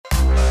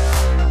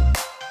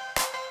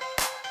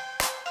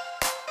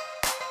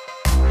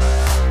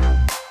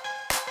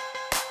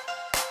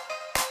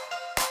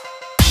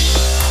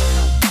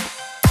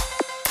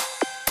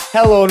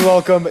Hello and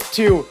welcome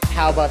to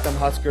How About Them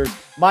Huskers.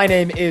 My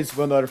name is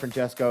Will Noda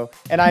Francesco,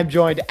 and I'm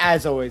joined,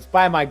 as always,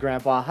 by my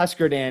grandpa,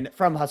 Husker Dan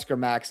from Husker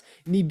Max,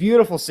 in the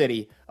beautiful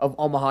city of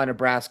Omaha,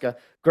 Nebraska.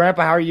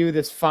 Grandpa, how are you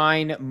this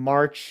fine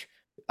March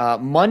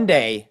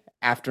Monday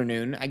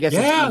afternoon? I guess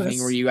it's Yeah, evening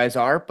where that's you guys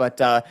are, but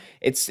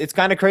it's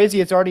kind of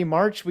crazy. It's already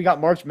March. We got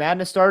March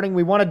Madness starting.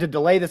 We wanted to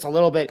delay this a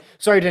little bit.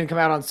 Sorry it didn't come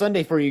out on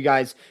Sunday for you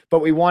guys, but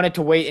we wanted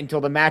to wait until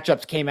the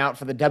matchups came out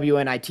for the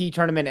WNIT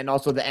tournament and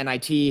also the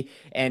NIT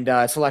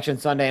and Selection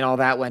Sunday and all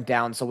that went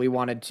down. So we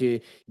wanted to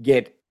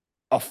get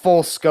a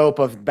full scope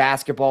of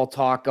basketball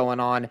talk going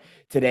on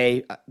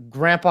today.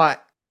 Grandpa,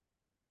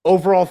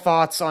 overall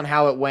thoughts on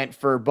how it went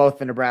for both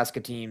the Nebraska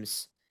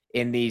teams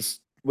in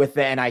these with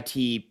the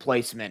NIT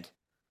placement?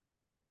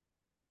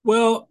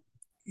 well,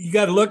 you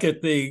got to look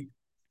at the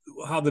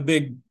how the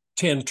Big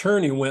Ten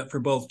tourney went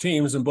for both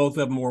teams, and both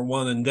of them were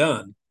one and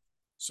done.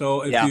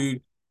 So if Yeah. you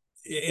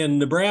in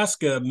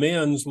Nebraska,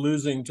 men's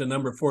losing to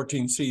number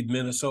 14 seed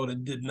Minnesota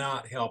did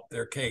not help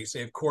their case.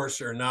 They, of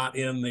course, are not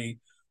in the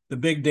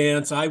big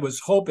dance. I was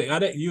hoping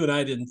you and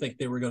I didn't think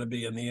they were going to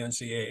be in the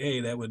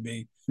NCAA. That would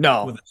be with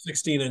No. a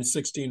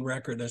 16-16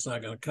 record. That's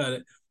not going to cut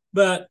it.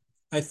 But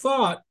I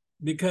thought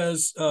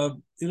because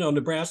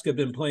Nebraska had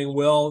been playing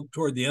well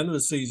toward the end of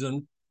the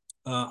season.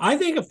 I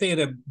think if they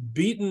had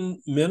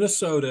beaten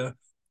Minnesota,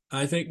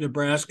 I think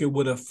Nebraska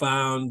would have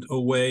found a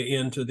way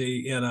into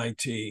the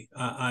NIT.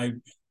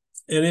 And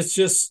it's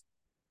just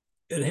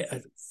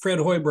Fred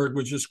Hoiberg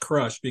was just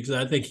crushed because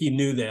I think he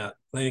knew that.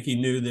 I think he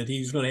knew that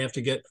he's going to have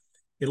to get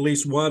at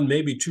least one,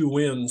 maybe two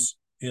wins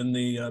in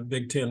the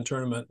Big Ten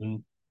tournament,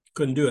 and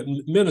couldn't do it.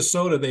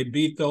 Minnesota, they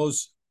beat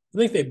those. I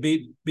think they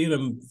beat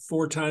them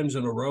four times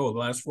in a row, the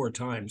last four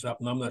times.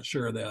 I'm not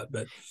sure of that,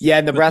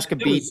 Yeah, but Nebraska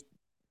it was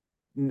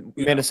beat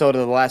yeah. Minnesota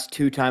the last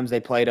two times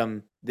they played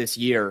them this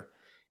year,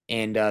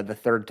 and the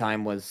third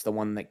time was the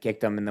one that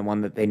kicked them and the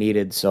one that they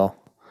needed. So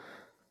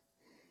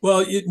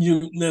Well,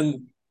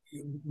 then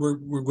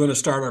we're going to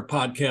start our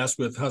podcast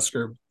with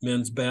Husker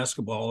men's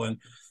basketball, and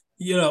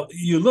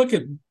you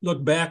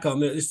look back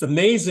on it. It's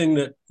amazing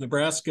that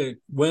Nebraska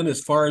went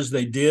as far as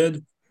they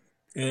did,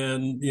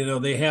 and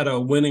they had a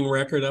winning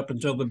record up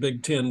until the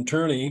Big Ten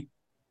tourney,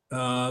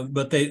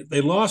 but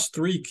they lost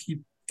three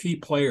key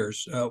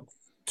players,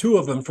 two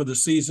of them for the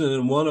season,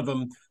 and one of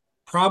them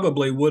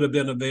probably would have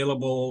been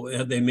available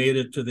had they made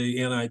it to the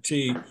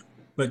NIT.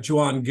 But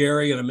Juwan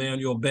Gary and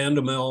Emmanuel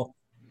Bandamel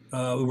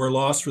were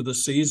lost for the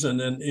season,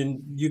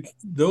 and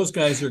those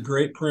guys are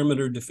great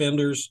perimeter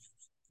defenders.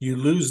 You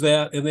lose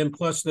that, and then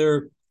plus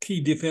their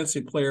key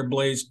defensive player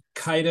Blaze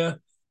Keita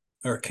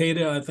or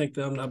Keita, I think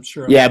I'm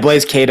sure I'm yeah, getting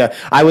Blaze Cada.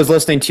 I was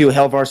listening to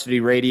Hell Varsity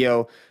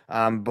Radio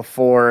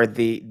before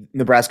the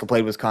Nebraska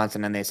played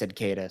Wisconsin, and they said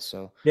Cada.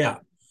 So yeah.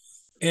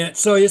 And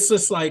so it's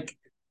just like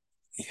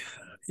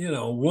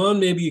one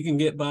maybe you can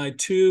get by,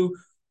 two,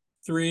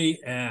 three,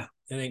 it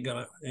ain't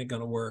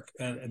gonna work.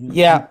 And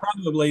yeah,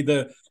 probably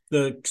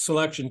the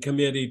selection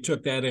committee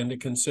took that into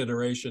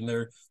consideration.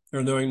 They're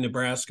knowing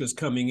Nebraska's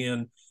coming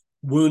in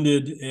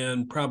wounded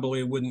and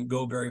probably wouldn't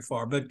go very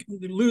far. But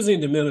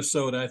losing to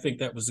Minnesota, I think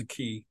that was the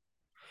key.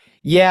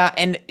 yeah,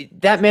 and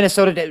that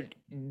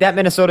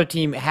Minnesota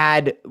team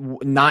had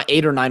not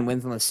 8 or 9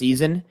 wins on the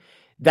season.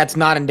 That's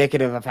not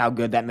indicative of how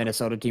good that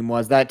Minnesota team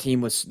was. That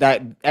team was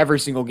that every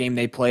single game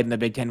they played in the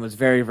Big Ten was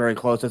very, very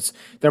close.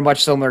 They're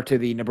much similar to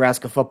the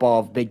Nebraska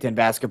football of Big Ten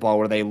basketball,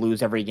 where they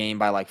lose every game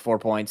by like 4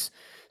 points.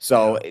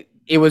 So Yeah.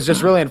 it was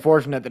just really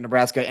unfortunate that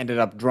Nebraska ended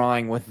up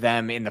drawing with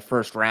them in the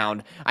first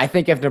round. I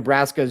think if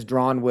Nebraska is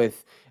drawn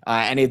with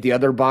any of the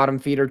other bottom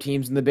feeder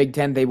teams in the Big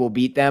Ten, they will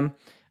beat them.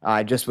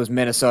 Just was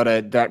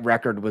Minnesota. That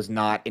record was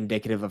not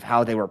indicative of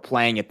how they were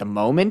playing at the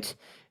moment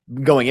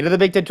going into the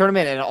Big Ten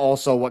tournament, and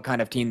also what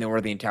kind of team they were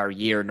the entire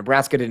year.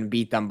 Nebraska didn't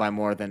beat them by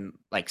more than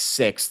like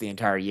 6 the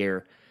entire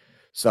year.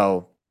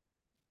 So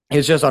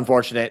it's just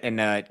unfortunate.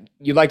 And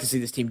you'd like to see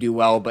this team do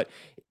well. But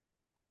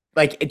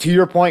like to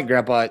your point,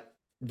 Grandpa,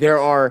 there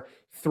are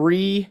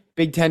 3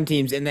 Big Ten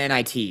teams in the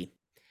NIT,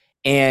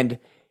 and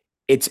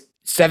it's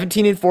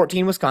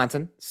 17-14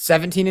 Wisconsin,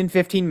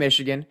 17-15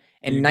 Michigan, There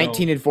and you go.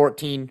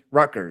 19-14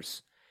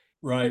 Rutgers.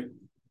 Right.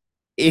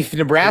 If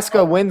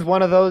Nebraska wins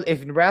one of those, if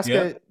Yeah.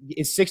 Nebraska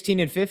is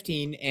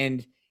 16-15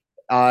 and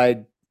uh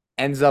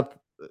ends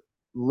up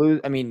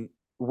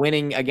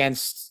winning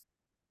against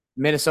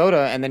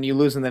Minnesota and then you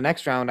lose in the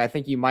next round, I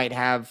think you might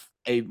have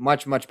a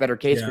much, much better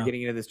case for Yeah.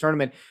 getting into this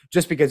tournament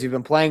just because you've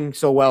been playing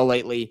so well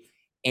lately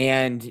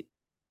and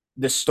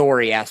the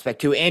story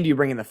aspect too, and you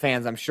bring in the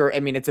fans. I'm sure. I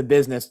mean, it's a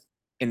business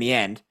in the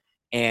end,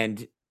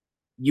 and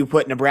you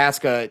put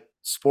Nebraska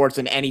sports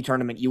in any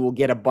tournament, you will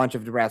get a bunch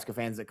of Nebraska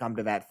fans that come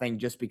to that thing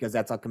just because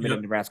that's how committed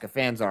Yep. Nebraska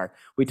fans are.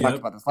 We talked Yep.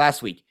 about this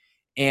last week.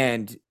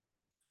 And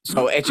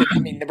so it's just, I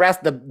mean,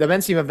 Nebraska, the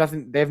men's team have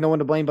nothing, they have no one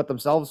to blame but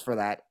themselves for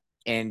that.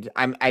 And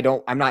I'm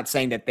not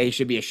saying that they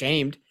should be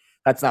ashamed.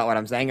 That's not what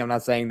I'm saying. I'm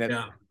not saying that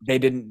Yeah.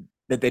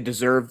 that they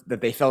deserve,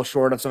 that they fell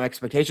short of some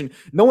expectation.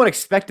 No one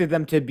expected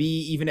them to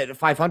be even at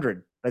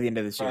 500 by the end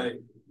of this year. Right.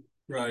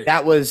 Right.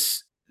 That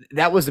was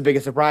that was the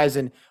biggest surprise.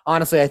 And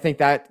honestly, I think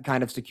that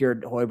kind of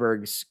secured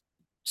Hoiberg's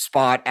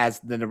spot as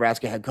the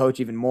Nebraska head coach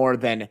even more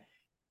than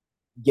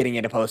getting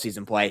into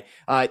postseason play.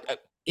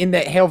 In the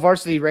Hail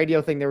Varsity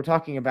radio thing they were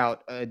talking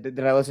about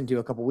that I listened to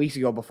a couple weeks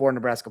ago before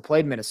Nebraska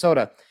played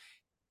Minnesota,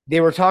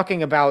 they were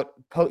talking about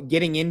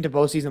getting into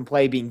postseason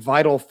play being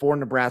vital for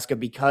Nebraska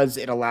because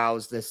it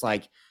allows this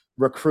like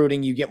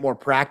recruiting. You get more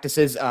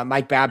practices.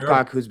 Mike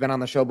Babcock, Sure. who's been on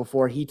the show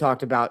before, he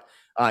talked about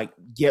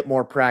get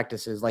more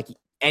practices. Like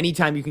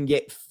anytime you can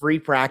get free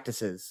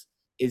practices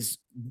is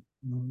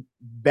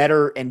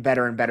better and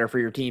better and better for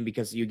your team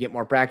because you get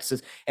more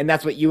practices. And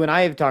that's what you and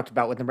I have talked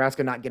about with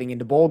Nebraska not getting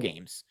into bowl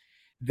games.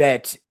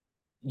 That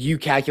you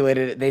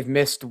calculated they've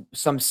missed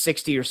some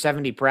 60 or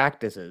 70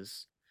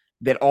 practices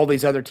that all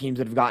these other teams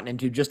that have gotten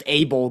into just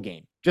a bowl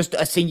game, just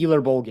a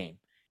singular bowl game,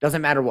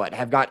 doesn't matter what,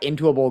 have got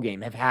into a bowl game,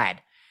 have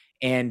had.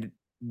 And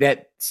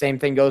that same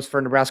thing goes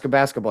for Nebraska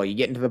basketball. You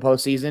get into the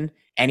postseason,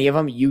 any of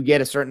them, you get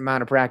a certain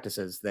amount of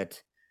practices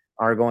that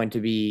are going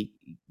to be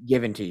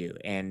given to you.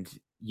 And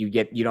you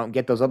don't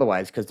get those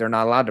otherwise because they're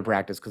not allowed to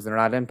practice because they're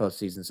not in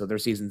postseason. So their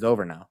season's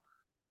over now.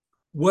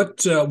 What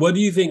do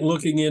you think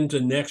looking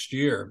into next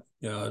year,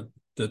 the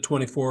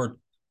 24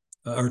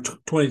 or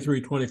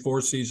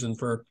 23-24 season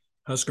for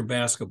Husker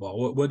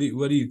basketball? What do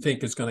you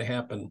think is going to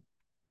happen?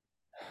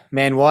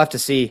 Man, we'll have to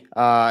see.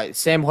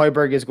 Sam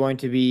Hoiberg is going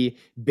to be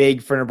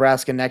big for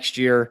Nebraska next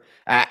year,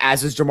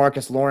 as is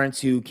Jamarcus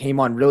Lawrence, who came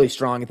on really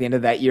strong at the end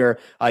of that year.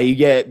 You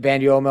get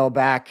Bandy Omel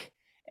back,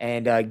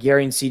 and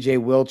Gary and CJ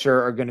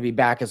Wilcher are going to be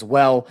back as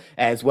well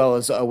as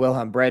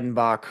Wilhelm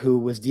Bredenbach, who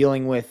was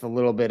dealing with a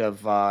little bit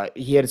of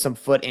he had some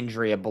foot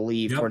injury, I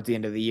believe, Yep. towards the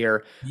end of the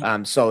year.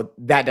 So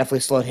that definitely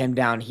slowed him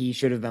down. He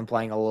should have been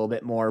playing a little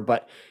bit more,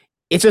 but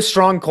it's a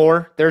strong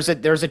core. There's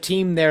a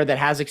team there that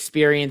has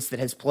experience, that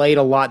has played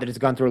a lot, that has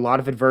gone through a lot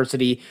of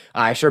adversity.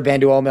 Sure,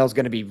 Bandu Olmel is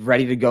going to be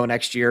ready to go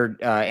next year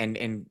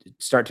and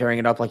start tearing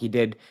it up like he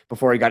did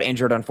before he got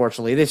injured,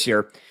 unfortunately, this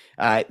year.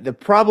 The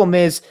problem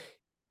is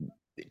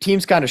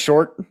team's kind of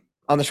short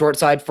on the short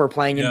side for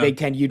playing in Yeah. Big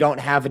Ten. You don't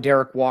have a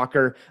Derek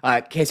Walker.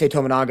 Keisei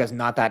Tominaga is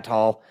not that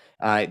tall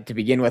to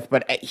begin with,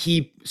 but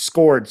he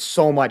scored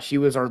so much. He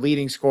was our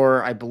leading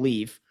scorer, I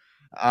believe.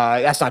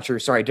 That's not true.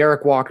 Sorry.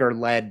 Derek Walker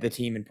led the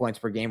team in points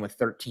per game with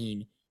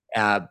 13.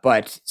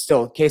 But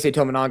still, Keisei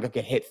Tominaga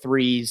could hit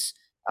threes.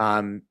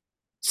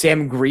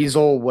 Sam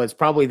Griesel was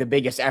probably the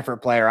biggest effort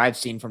player I've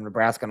seen from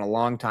Nebraska in a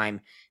long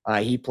time.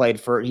 He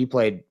played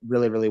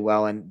really, really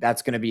well, and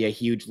that's going to be a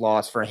huge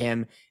loss for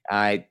him.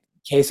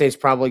 Keisei is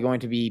probably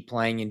going to be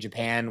playing in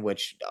Japan,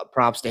 which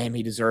props to him.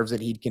 He deserves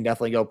it. He can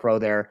definitely go pro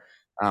there.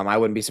 I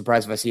wouldn't be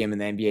surprised if I see him in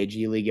the NBA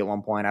G League at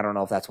one point. I don't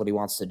know if that's what he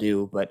wants to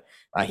do, but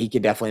he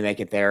could definitely make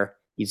it there.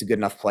 He's a good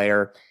enough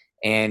player.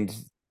 And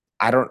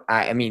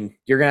I mean,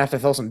 you're going to have to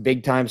fill some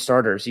big time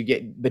starters. You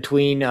get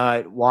between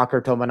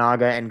Walker,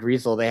 Tominaga, and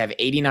Griesel, they have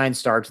 89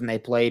 starts and they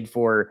played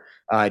for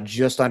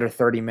just under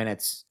 30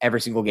 minutes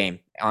every single game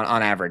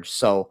on average.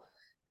 So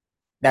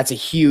that's a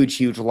huge,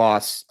 huge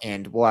loss,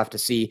 and we'll have to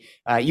see.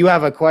 You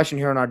have a question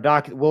here on our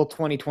doc. Will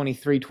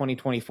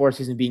 2023-2024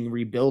 season being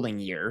rebuilding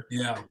year?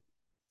 Yeah.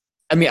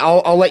 I mean,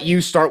 I'll let you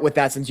start with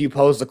that since you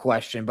posed the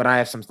question, but I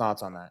have some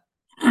thoughts on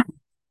that.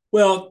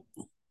 Well,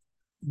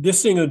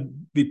 this thing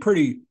would be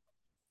pretty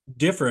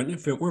different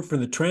if it weren't for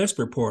the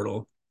transfer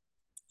portal.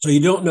 So you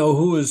don't know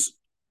who is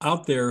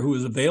out there, who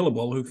is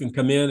available, who can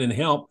come in and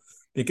help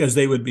because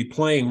they would be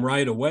playing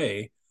right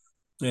away.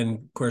 And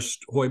of course,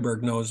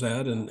 Hoiberg knows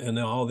that, and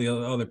all the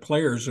other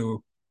players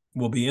who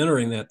will be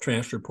entering that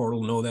transfer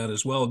portal know that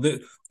as well.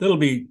 That'll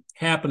be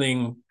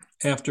happening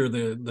after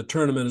the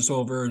tournament is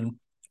over, and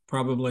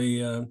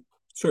probably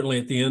certainly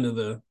at the end of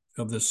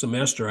the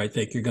semester. I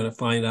think you're going to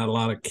find out a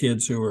lot of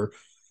kids who are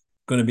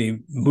going to be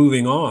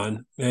moving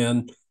on,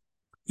 and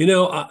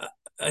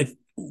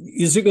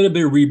is it going to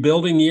be a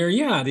rebuilding year?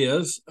 Yeah, it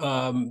is,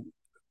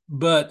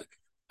 but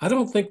I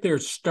don't think they're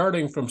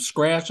starting from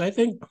scratch. I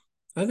think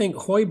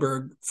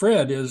Hoiberg,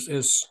 Fred,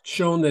 has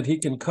shown that he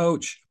can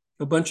coach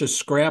a bunch of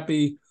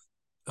scrappy,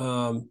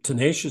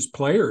 tenacious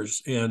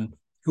players, and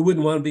who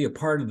wouldn't want to be a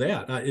part of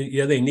that?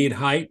 Yeah, they need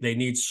height, they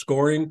need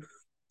scoring,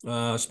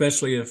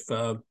 especially if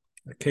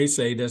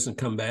Keisei doesn't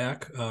come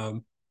back.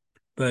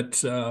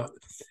 But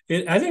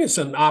I think it's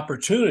an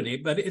opportunity,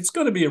 but it's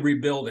going to be a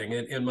rebuilding,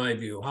 in my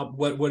view.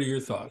 What are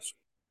your thoughts?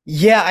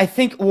 Yeah, I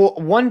think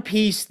one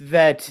piece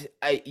that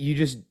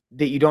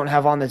you don't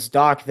have on this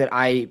doc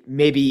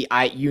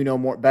that you know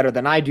more better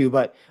than I do,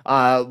 but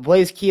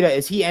Blaise Keita,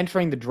 is he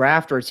entering the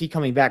draft or is he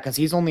coming back? Because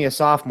he's only a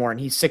sophomore and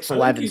he's I think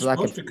 6'11", he's so that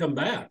supposed could to come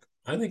back.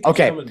 I think he's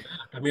okay. coming back.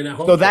 I mean, I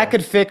So hope that so.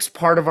 could fix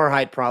part of our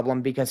height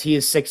problem because he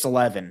is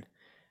 6'11".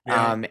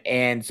 Yeah.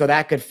 And so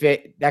that could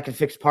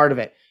fix part of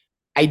it.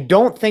 I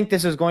don't think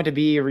this is going to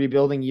be a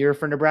rebuilding year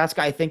for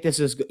Nebraska. I think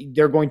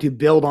they're going to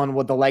build on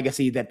what the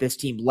legacy that this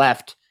team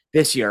left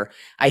this year.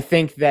 I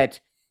think that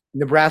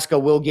Nebraska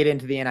will get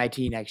into the NIT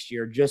next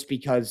year just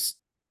because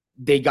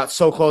they got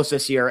so close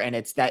this year, and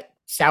it's that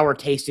sour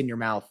taste in your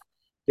mouth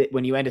that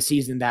when you end a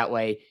season that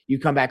way, you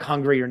come back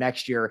hungrier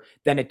next year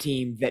than a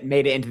team that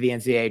made it into the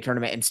NCAA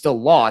tournament and still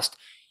lost.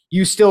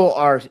 you still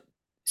are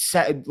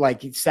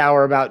like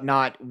sour about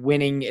not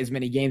winning as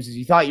many games as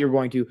you thought you were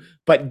going to,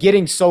 but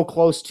getting so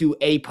close to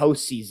a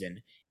postseason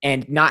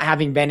and not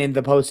having been in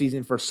the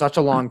postseason for such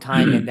a long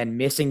time and then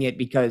missing it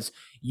because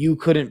you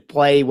couldn't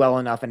play well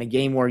enough in a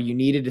game where you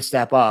needed to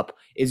step up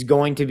is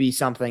going to be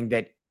something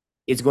that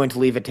is going to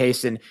leave a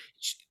taste in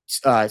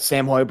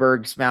Sam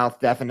Hoiberg's mouth,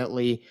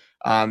 definitely.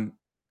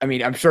 I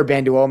mean, I'm sure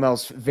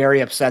Banduomel's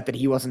very upset that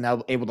he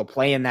wasn't able to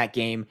play in that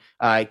game.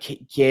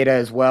 Keita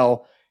as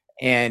well,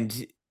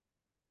 and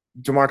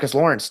Jamarcus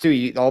Lawrence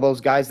too. All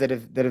those guys that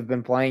have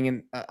been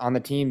playing on the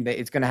team,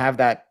 it's going to have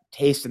that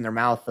taste in their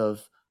mouth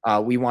of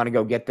we want to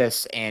go get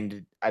this.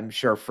 And I'm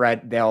sure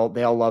Fred, they all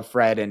love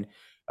Fred, and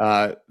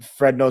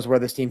Fred knows where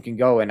this team can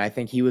go. And I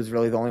think he was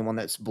really the only one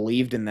that's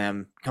believed in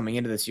them coming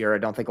into this year. I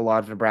don't think a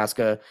lot of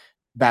Nebraska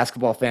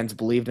basketball fans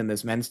believed in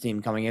this men's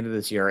team coming into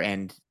this year,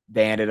 and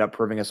they ended up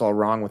proving us all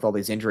wrong with all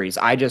these injuries.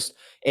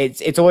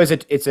 It's always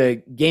a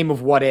game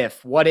of what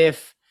if. What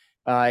if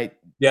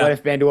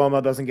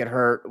Banduomo doesn't get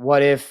hurt?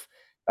 What if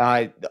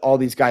all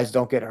these guys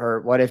don't get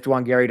hurt? What if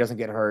Juwan Gary doesn't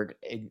get hurt?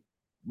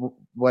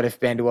 What if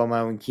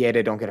Banduomo and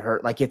Keita don't get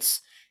hurt? Like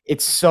it's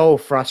so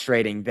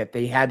frustrating that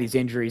they had these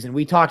injuries, and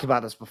we talked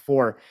about this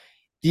before.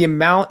 The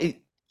amount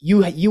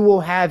you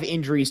will have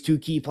injuries to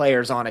key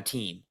players on a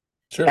team.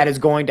 Sure. That is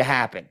going to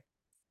happen.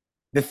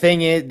 The thing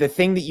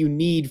that you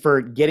need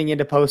for getting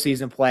into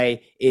postseason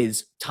play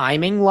is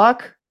timing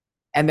luck,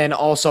 and then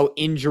also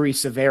injury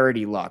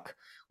severity luck.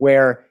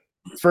 Where,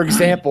 for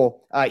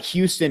example,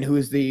 Houston, who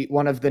is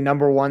one of the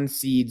number 1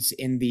 seeds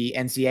in the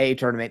NCAA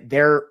tournament,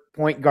 their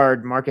point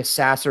guard Marcus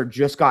Sasser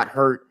just got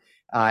hurt.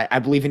 I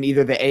believe in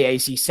either the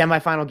AAC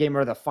semifinal game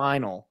or the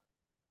final.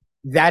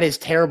 That is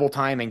terrible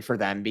timing for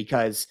them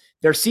because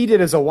they're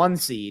seeded as a 1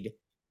 seed,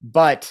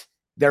 but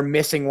they're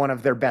missing one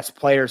of their best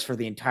players for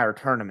the entire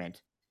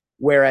tournament.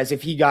 Whereas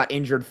if he got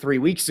injured 3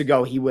 weeks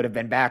ago, he would have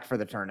been back for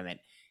the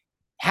tournament.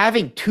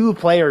 Having 2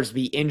 players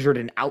be injured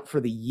and out for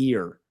the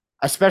year,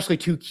 especially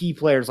 2 key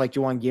players like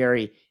Juwan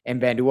Gary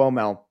and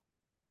Banduomo,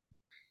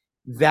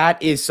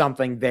 that is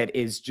something that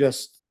is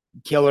just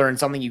killer and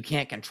something you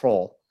can't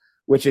control,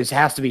 which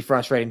has to be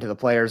frustrating to the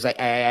players.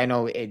 I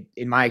know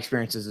in my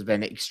experiences has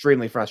been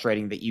extremely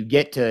frustrating that you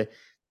get to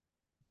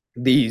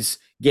these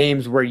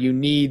games where you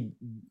need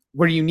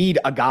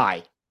a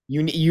guy.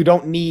 You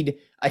don't need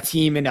a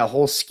team in a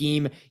whole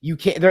scheme. You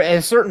can't. There at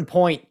a certain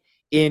point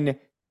in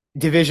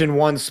Division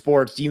I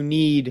sports, you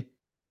need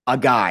a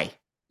guy.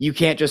 You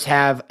can't just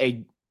have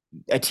a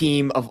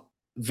team of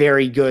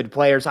very good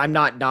players. I'm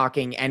not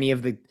knocking any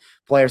of the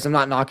players. I'm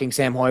not knocking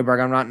Sam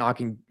Hoiberg. I'm not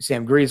knocking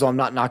Sam Griesel. I'm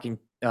not knocking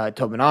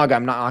Tominaga.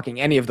 I'm not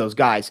knocking any of those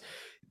guys.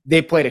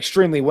 They played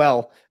extremely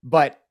well,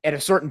 but at a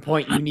certain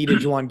point, you needed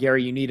Juwan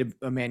Gary, you needed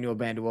Emmanuel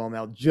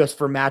Banduomo just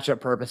for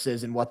matchup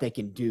purposes and what they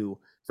can do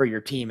for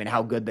your team and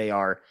how good they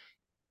are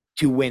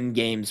to win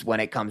games when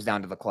it comes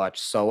down to the clutch.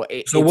 So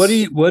what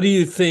do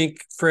you think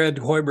Fred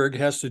Hoiberg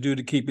has to do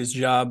to keep his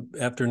job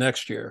after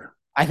next year?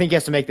 I think he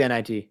has to make the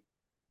NIT,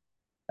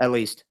 at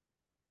least.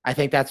 I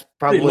think that's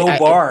probably low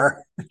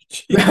bar.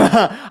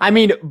 I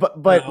mean,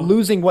 but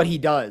losing what he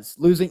does,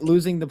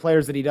 losing the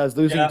players that he does,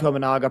 losing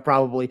Tominaga,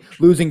 probably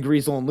losing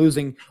Griesel and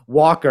losing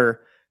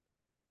Walker,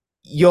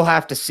 you'll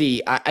have to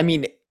see. I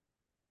mean,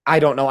 I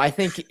don't know. I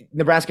think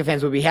Nebraska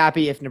fans would be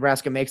happy if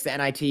Nebraska makes the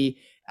NIT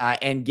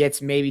and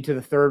gets maybe to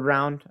the 3rd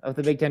round of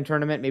the Big Ten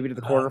tournament, maybe to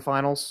the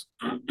quarterfinals.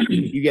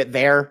 You get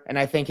there, and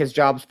I think his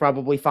job's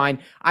probably fine.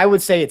 I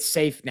would say it's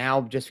safe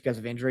now just because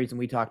of injuries, and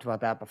we talked about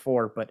that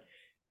before, but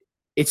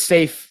it's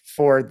safe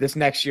for this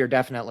next year,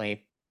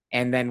 definitely.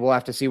 And then we'll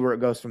have to see where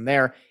it goes from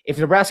there. If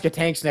Nebraska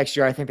tanks next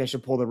year, I think they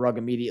should pull the rug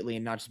immediately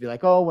and not just be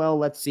like, oh, well,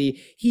 let's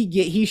see.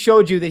 He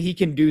showed you that he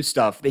can do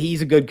stuff, that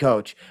he's a good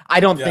coach. I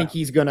don't think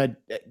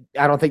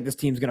this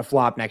team's going to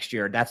flop next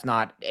year. That's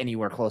not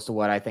anywhere close to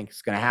what I think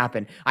is going to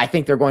happen. I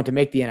think they're going to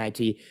make the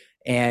NIT,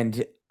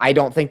 and I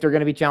don't think they're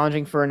going to be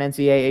challenging for an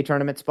NCAA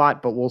tournament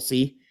spot, but we'll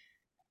see.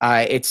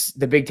 It's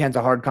the Big Ten's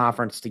a hard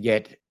conference to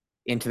get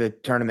into the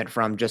tournament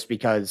from just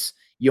because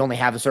you only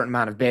have a certain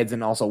amount of bids,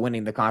 and also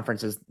winning the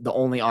conference is the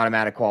only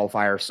automatic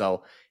qualifier.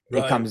 So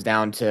it comes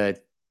down to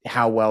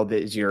how well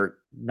is your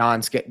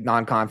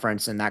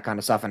non-conference and that kind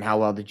of stuff, and how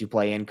well did you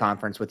play in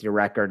conference with your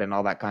record and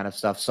all that kind of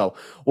stuff. So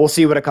we'll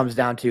see what it comes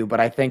down to,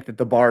 but I think that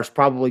the bar is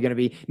probably going to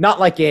be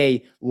not like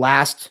a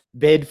last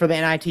bid for the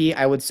NIT.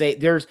 I would say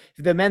there's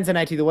the men's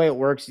NIT, the way it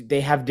works, they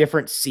have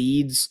different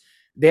seeds.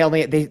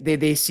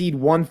 They seed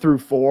 1 through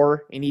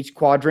 4 in each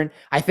quadrant.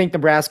 I think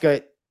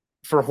Nebraska,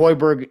 for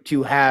Hoiberg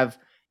to have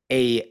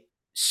a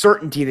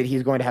certainty that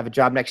he's going to have a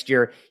job next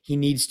year, he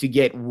needs to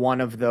get one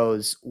of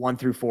those 1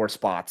 through 4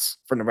 spots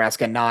for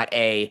Nebraska, not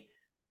a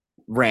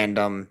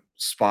random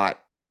spot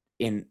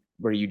in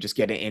where you just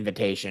get an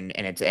invitation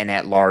and it's an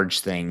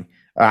at-large thing.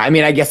 I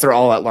mean, I guess they're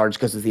all at large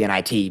because of the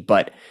NIT,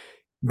 but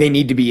they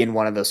need to be in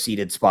one of those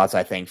seated spots,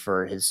 I think,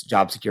 for his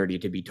job security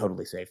to be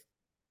totally safe.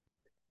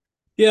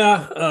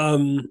 Yeah,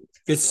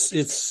 this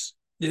is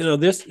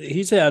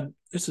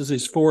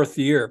his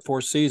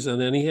 4th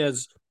season, and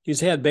he's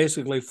had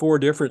basically 4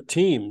 different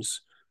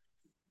teams.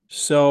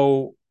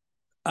 So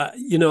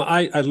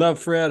I love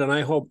Fred, and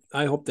I hope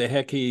the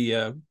heck he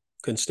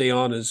can stay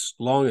on as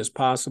long as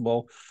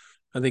possible.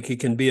 I think he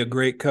can be a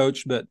great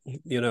coach, but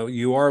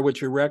you are what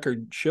your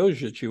record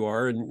shows that you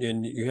are,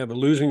 and you have a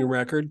losing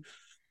record.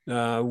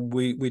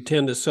 We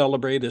tend to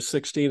celebrate a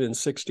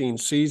 16-16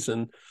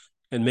 season,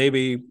 and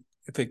maybe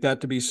if it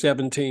got to be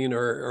 17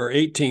 or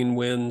 18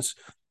 wins,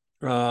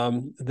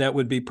 that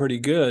would be pretty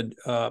good.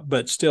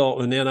 But still,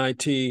 an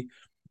NIT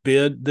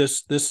bid.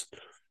 This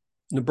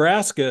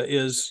Nebraska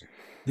is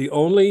the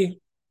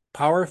only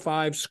Power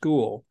Five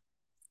school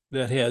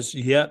that has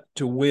yet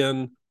to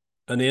win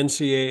an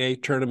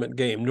NCAA tournament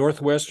game.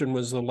 Northwestern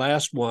was the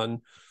last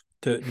one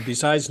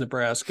besides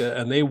Nebraska,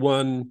 and they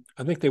won.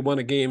 I think they won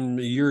a game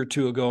a year or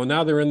two ago, and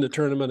now they're in the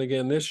tournament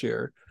again this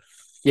year.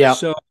 Yeah.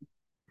 So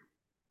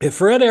if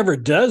Fred ever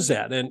does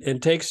that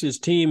and takes his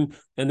team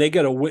and they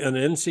get an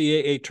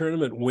NCAA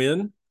tournament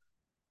win,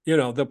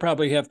 they'll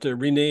probably have to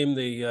rename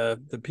the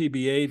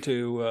PBA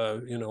to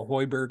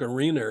Hoiberg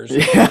Arena or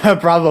something. Yeah,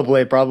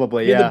 probably,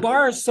 The yeah.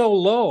 bar is so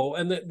low,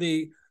 and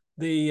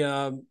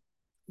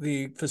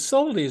the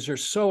facilities are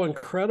so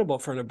incredible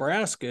for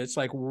Nebraska. It's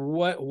like,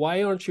 what?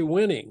 Why aren't you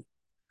winning?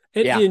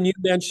 And, Yeah. and you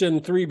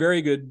mentioned three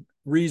very good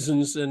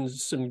reasons and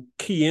some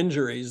key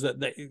injuries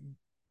that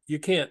you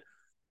can't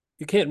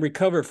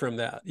recover from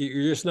that.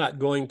 You're just not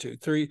going to.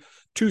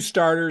 Two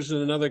starters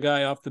and another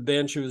guy off the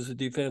bench who is a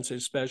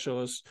defensive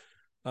specialist.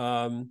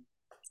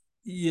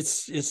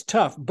 It's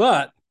tough,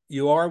 but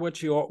you are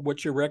what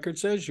your record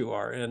says you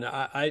are, and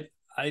I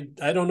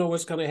don't know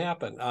what's going to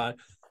happen.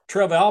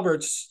 Trev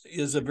Alberts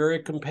is a very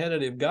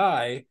competitive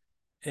guy,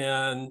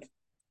 and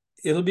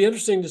it'll be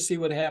interesting to see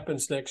what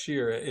happens next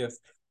year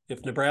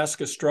if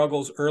Nebraska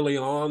struggles early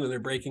on and they're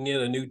breaking in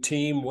a new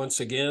team once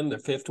again, the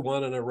fifth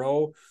one in a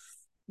row.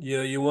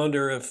 You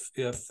wonder if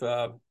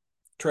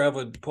Trev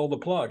would pull the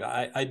plug.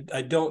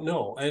 I don't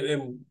know,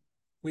 and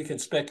we can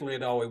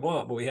speculate all we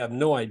want, but we have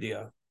no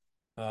idea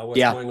what's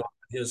Yeah. going on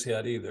in his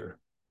head either.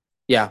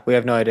 Yeah, we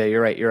have no idea.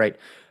 You're right. You're right.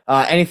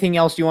 Anything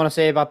else you want to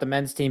say about the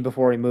men's team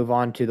before we move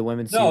on to the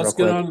women's No, team real let's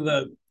get quick? on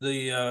to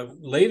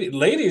the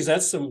ladies.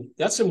 That's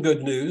some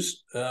good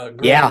news.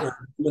 Yeah.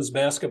 Women's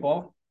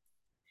basketball.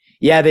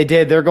 Yeah, they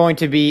did. They're going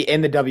to be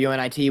in the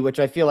WNIT, which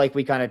I feel like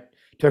we kind of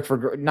took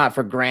for not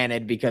for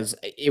granted because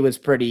it was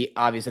pretty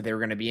obvious that they were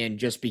going to be in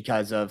just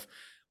because of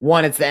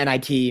one, it's the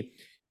NIT.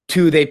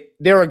 Two,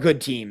 they're a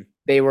good team.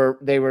 They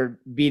were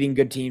beating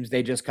good teams.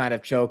 They just kind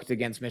of choked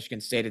against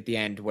Michigan State at the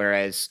end.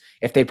 Whereas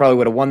if they probably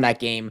would have won that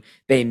game,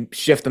 they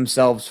shift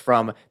themselves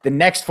from the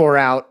next four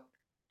out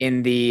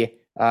in the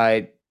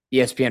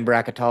ESPN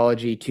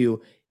bracketology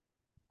to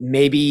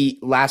maybe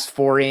last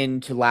four in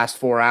to last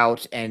four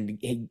out and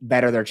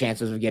better their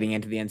chances of getting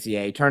into the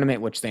NCAA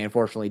tournament, which they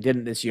unfortunately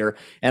didn't this year.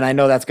 And I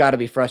know that's got to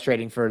be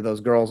frustrating for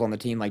those girls on the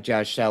team like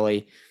Jazz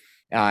Shelley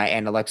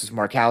and Alexis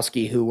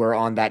Markowski, who were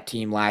on that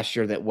team last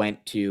year that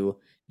went to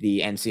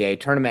the NCAA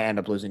tournament,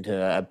 ended up losing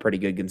to a pretty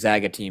good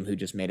Gonzaga team who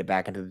just made it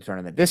back into the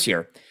tournament this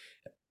year.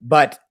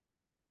 But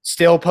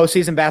still,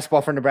 postseason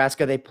basketball for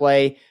Nebraska. They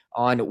play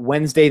on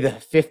Wednesday the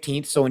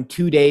 15th, so in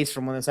 2 days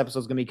from when this episode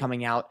is going to be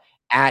coming out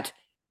at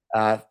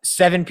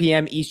 7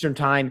 p.m. Eastern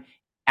time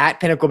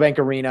at Pinnacle Bank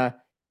Arena.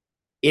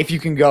 If you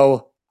can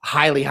go,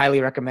 highly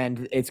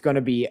recommend. It's going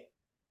to be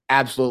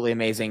absolutely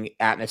amazing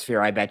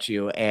atmosphere, I bet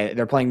you.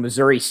 They're playing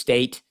Missouri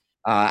State.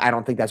 I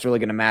don't think that's really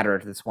going to matter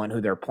at this point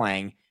who they're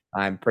playing.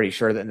 I'm pretty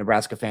sure that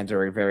Nebraska fans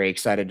are very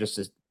excited just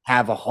to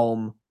have a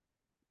home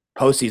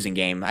postseason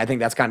game. I think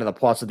that's kind of the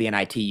plus of the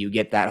NIT. You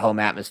get that home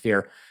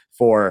atmosphere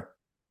for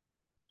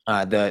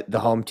the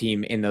home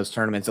team in those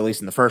tournaments, at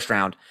least in the first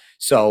round.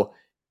 So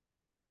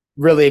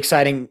really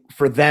exciting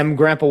for them.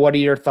 Grandpa, what are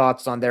your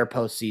thoughts on their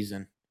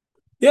postseason?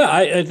 Yeah,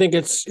 I think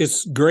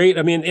it's great.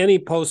 I mean, any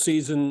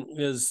postseason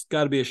has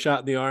got to be a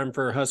shot in the arm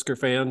for Husker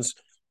fans.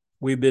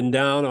 We've been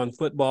down on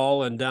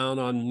football and down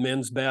on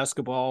men's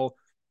basketball.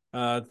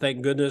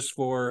 Thank goodness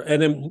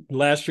and then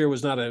last year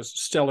was not a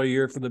stellar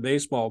year for the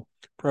baseball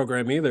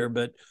program either,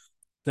 but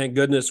thank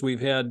goodness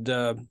we've had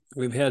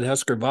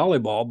Husker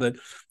volleyball. But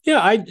yeah,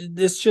 I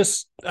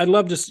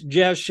love just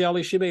Jazz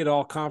Shelley. She made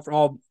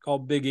all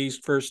Big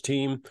East first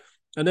team,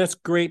 and that's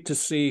great to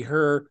see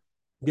her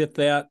get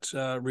that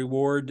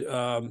reward.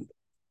 And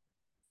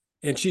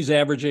she's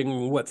averaging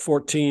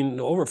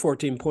over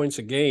 14 points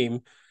a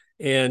game,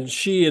 and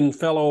she and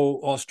fellow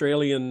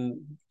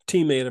Australian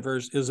teammate of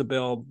hers, Izzy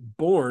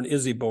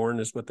Bourne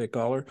is what they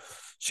call her.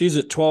 She's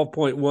at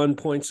 12.1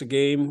 points a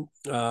game.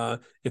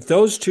 If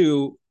those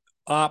two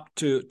opt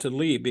to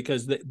leave,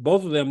 because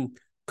both of them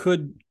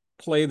could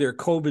play their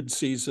COVID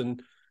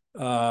season,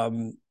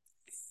 and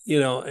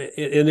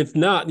if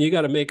not, you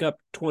got to make up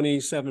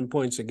 27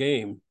 points a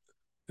game,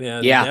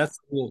 and that's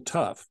a little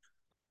tough.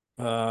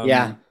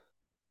 Yeah.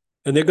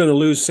 And they're going to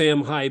lose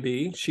Sam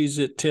Hybe. She's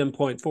at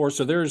 10.4.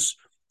 So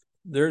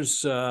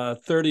there's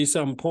 30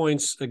 some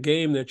points a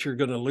game that you're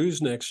going to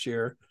lose next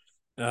year.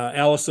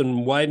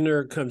 Allison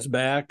Widener comes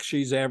back.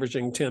 She's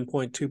averaging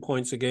 10.2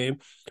 points a game.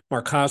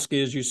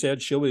 Markowski, as you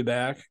said, she'll be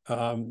back.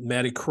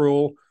 Maddie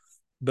Krul.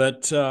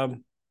 But,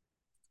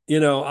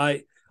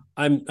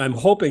 I'm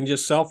hoping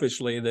just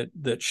selfishly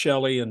that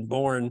Shelley and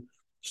Bourne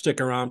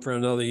stick around for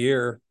another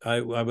year. I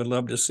would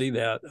love to see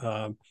that,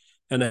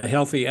 and a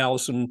healthy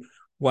Allison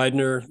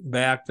Widener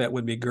back, that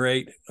would be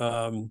great.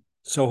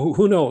 So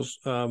who knows?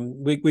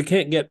 We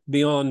can't get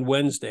beyond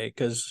Wednesday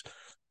because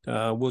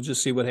we'll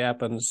just see what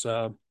happens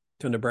to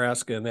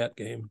Nebraska in that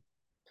game.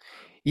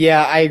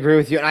 Yeah, I agree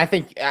with you, and I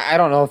think I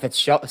don't know if it's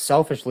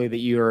selfishly that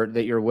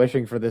you're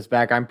wishing for this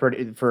back. I'm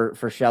pretty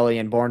for Shelley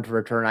and Bourne to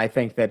return. I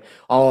think that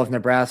all of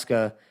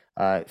Nebraska,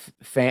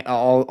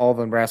 all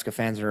the Nebraska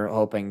fans are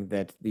hoping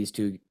that these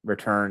two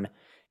return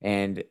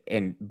and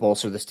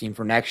bolster this team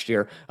for next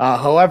year.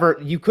 However,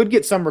 you could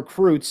get some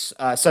recruits,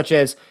 such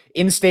as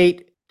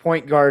in-state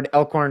point guard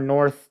Elkhorn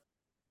North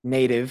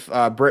native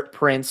Britt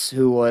Prince,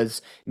 who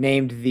was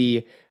named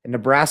the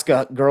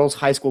Nebraska Girls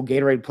High School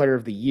Gatorade Player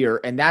of the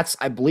Year, and that's,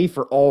 I believe,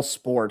 for all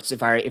sports.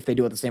 If they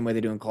do it the same way they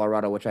do in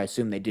Colorado, which I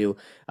assume they do,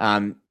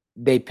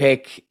 they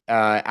pick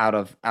out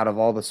of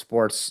all the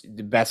sports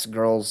the best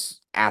girls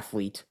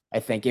athlete. I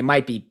think it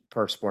might be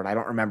per sport. I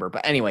don't remember,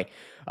 but anyway,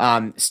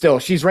 still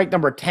she's ranked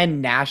number 10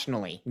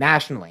 nationally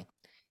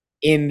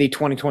in the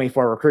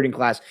 2024 recruiting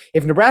class.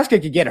 If Nebraska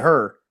could get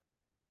her,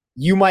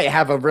 you might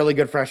have a really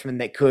good freshman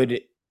that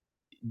could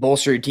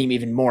bolster your team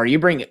even more. You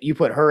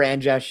put her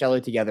and Jess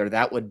Shelley together,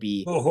 that would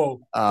be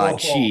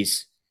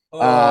jeez.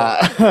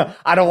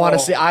 I don't want to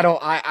see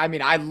I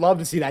mean I'd love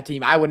to see that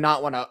team. I would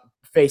not want to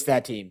face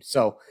that team.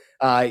 So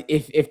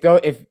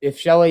if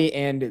Shelley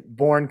and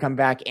Bourne come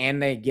back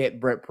and they get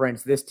Britt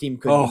Prince, this team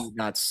could be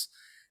nuts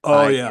in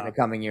the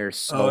coming years.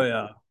 So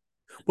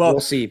Well, we'll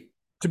see.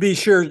 to be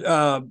sure,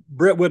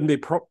 Britt wouldn't be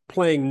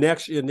playing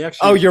next year.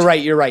 Oh, you're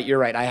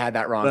right. I had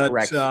that wrong. But,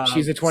 correct.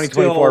 She's a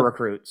 2024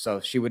 recruit, so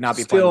she would not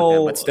be playing with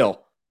them, but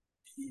still.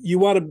 You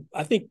want to,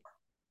 I think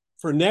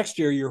for next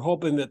year, you're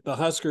hoping that the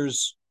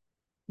Huskers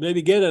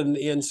maybe get an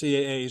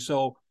NCAA.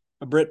 So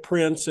Britt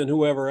Prince and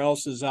whoever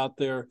else is out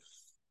there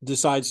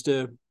decides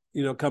to,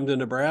 come to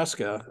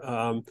Nebraska.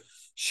 I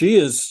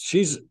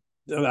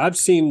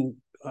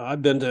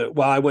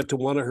went to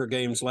one of her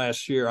games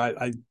last year.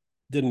 I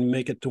didn't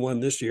make it to one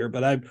this year,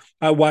 but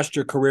I watched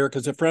her career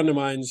because a friend of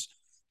mine's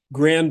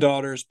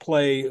granddaughters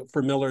play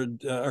for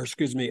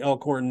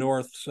Elkhorn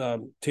North's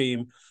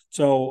team.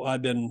 So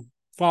I've been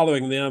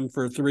following them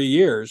for 3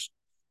 years.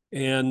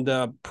 And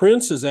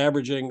Prince is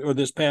averaging, or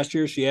this past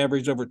year, she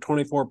averaged over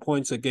 24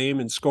 points a game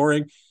in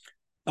scoring,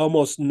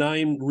 almost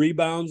 9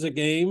 rebounds a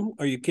game.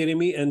 Are you kidding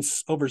me? And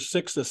over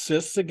 6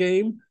 assists a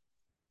game.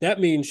 That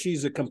means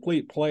she's a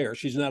complete player.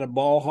 She's not a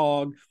ball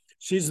hog.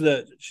 She's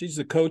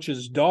the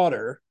coach's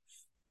daughter.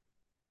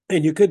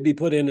 And you could be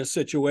put in a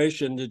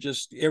situation to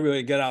just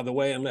everybody get out of the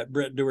way and let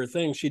Britt do her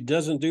thing. She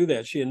doesn't do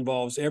that. She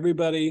involves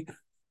everybody,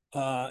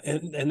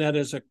 and that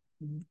is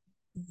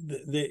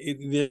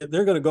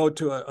they're going to go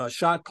to a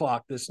shot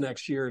clock this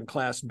next year in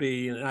Class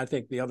B, and I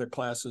think the other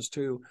classes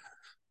too.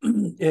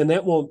 And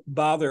that won't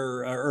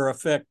bother or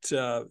affect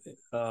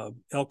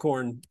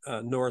Elkhorn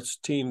North's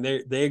team.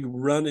 They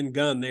run and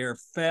gun. They are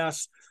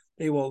fast.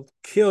 They will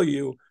kill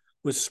you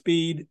with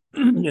speed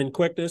and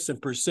quickness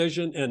and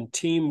precision and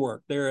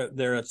teamwork.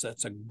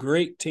 It's a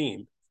great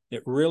team.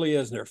 It really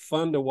is. And they're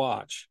fun to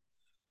watch.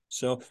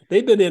 So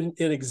they've been in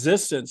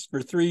existence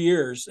for 3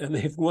 years, and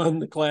they've won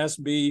the Class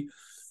B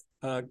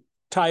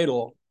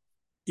title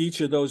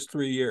each of those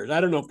 3 years. I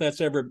don't know if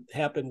that's ever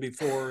happened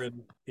before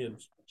in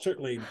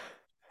certainly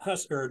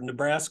Husker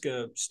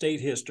Nebraska state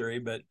history,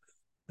 but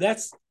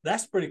that's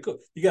pretty cool.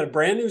 You got a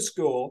brand new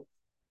school.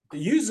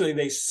 Usually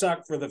they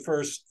suck for the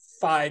first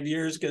 5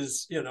 years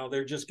because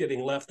they're just getting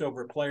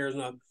leftover players.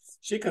 Now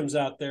she comes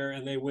out there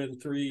and they win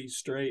 3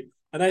 straight,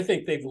 and I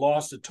think they've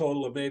lost a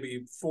total of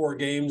maybe 4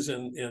 games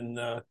in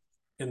that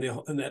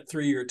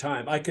 3-year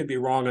time. I could be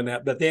wrong on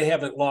that, but they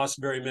haven't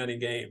lost very many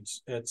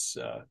games. It's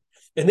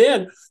and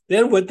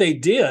then what they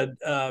did,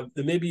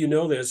 maybe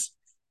this,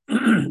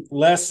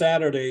 last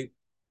Saturday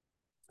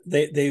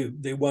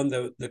they won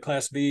the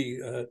Class B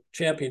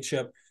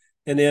championship,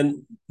 and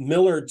then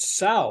Millard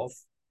South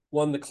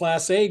won the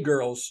Class A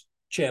girls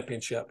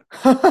championship.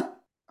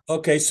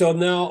 Okay, so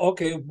now,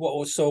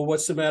 so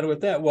what's the matter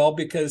with that? Well,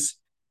 because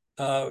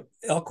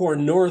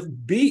Elkhorn North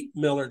beat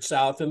Millard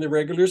South in the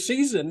regular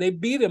season. They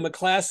beat them, a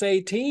Class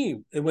A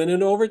team. They went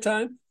in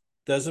overtime.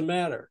 Doesn't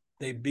matter.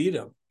 They beat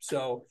them.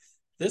 So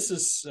this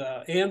is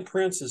Ann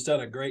Prince has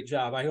done a great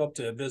job. I hope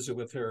to visit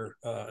with her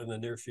in the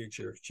near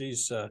future.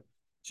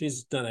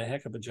 She's done a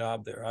heck of a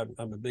job there.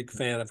 I'm a big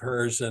fan of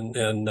hers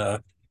and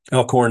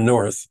Elkhorn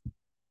North.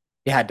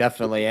 Yeah,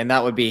 definitely. And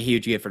that would be a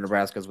huge get for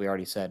Nebraska, as we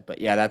already said. But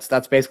yeah,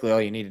 that's basically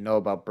all you need to know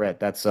about Britt.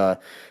 That's I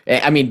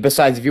mean,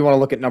 besides, if you want to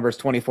look at numbers,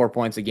 24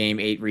 points a game,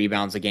 8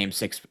 rebounds a game,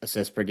 6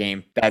 assists per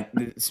game, that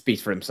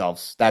speaks for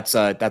themselves. That's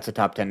a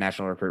top 10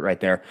 national recruit right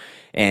there.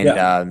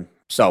 And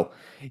so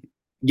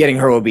getting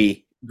her will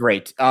be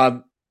great.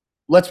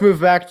 Let's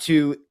move back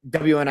to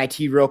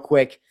WNIT real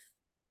quick.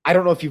 I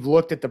don't know if you've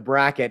looked at the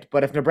bracket,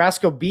 but if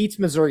Nebraska beats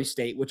Missouri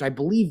State, which I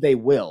believe they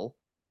will,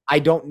 I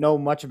don't know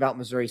much about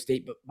Missouri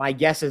State, but my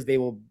guess is they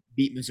will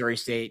beat Missouri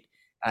State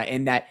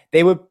in that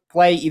they would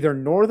play either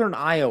Northern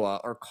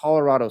Iowa or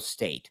Colorado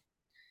State.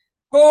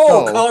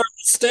 Oh, So Colorado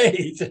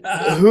State.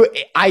 who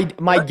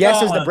my Poor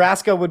guess is Colin.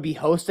 Nebraska would be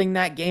hosting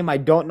that game. I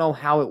don't know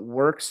how it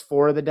works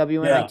for the Yeah,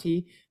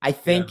 WNIT. I yeah,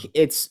 think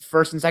it's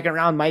first and second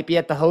round might be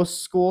at the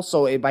host school,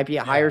 so it might be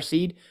a higher yeah.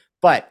 seed,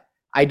 but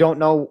I don't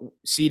know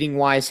seeding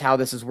wise how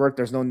this has worked.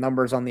 There's no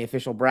numbers on the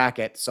official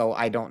bracket, so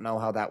I don't know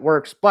how that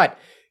works. But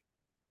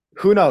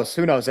who knows?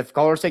 Who knows if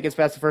Colorado State gets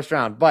past the first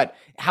round? But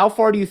how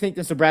far do you think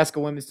this Nebraska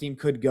women's team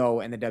could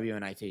go in the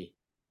WNIT?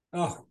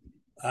 Oh,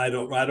 I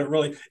don't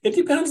really. It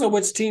depends on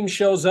which team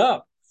shows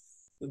up.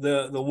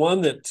 The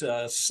one that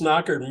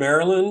snockered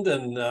Maryland,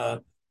 and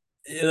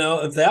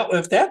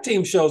if that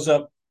team shows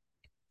up,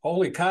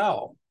 holy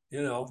cow!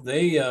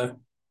 They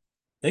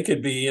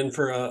could be in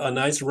for a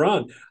nice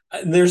run.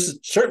 And there's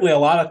certainly a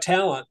lot of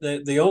talent.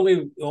 The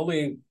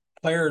only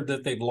player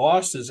that they've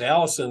lost is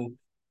Allison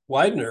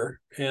Widener,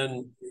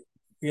 and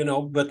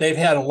but they've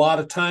had a lot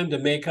of time to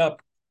make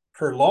up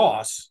her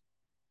loss.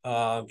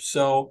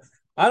 So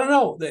I don't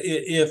know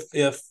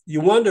if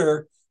you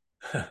wonder,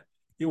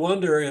 you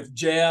wonder if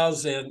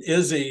Jazz and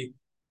Izzy,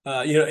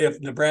 if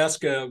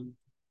Nebraska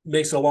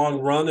makes a long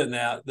run in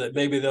that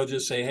maybe they'll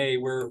just say, hey,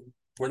 we're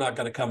not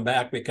going to come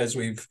back because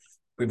we've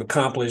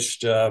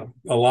accomplished a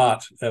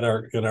lot in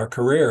our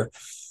career.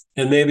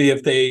 And maybe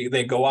if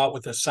they go out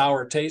with a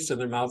sour taste in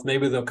their mouth,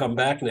 maybe they'll come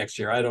back next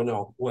year. I don't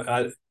know.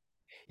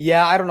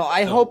 Yeah, I don't know. So,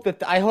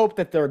 I hope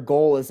that their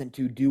goal isn't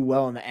to do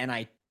well in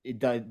the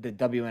the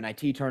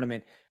WNIT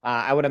tournament.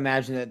 I would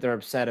imagine that they're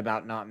upset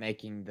about not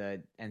making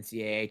the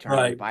NCAA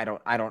tournament, right,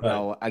 but I don't right,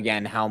 know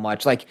again how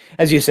much. Like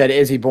as you said,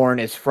 Izzy Bourne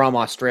is from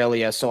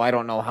Australia, so I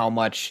don't know how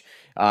much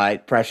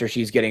pressure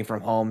she's getting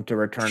from home to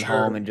return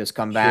home sure, and just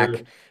come sure,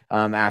 back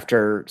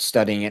after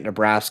studying at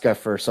Nebraska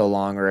for so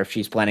long, or if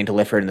she's planning to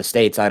live here in the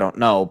States, I don't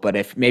know. But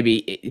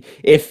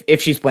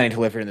if she's planning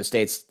to live here in the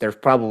States, there's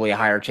probably a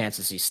higher chance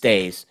that she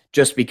stays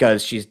just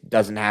because she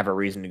doesn't have a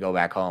reason to go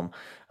back home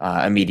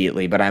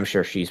immediately. But I'm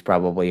sure she's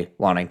probably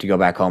wanting to go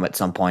back home at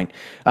some point.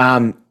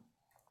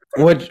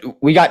 What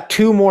we got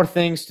two more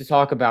things to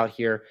talk about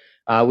here.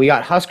 We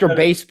got Husker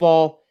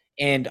baseball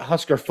and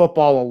Husker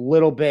football a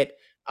little bit.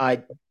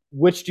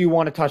 Which do you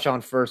want to touch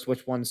on first?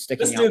 Which one's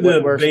let's sticking do out?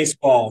 the Where's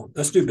baseball.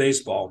 Let's do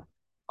baseball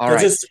all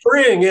because right? it's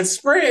spring. It's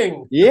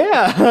spring.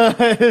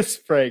 Yeah,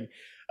 spring.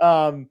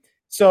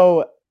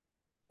 So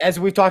as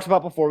we talked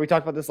about before, we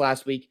talked about this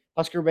last week.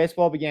 Husker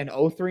baseball began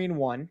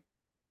 0-3-1,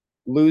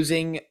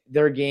 losing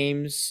their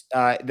games.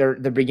 Their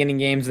beginning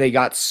games.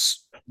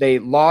 They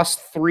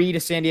lost 3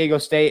 to San Diego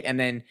State, and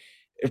then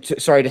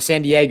to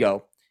San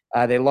Diego.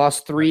 They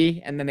lost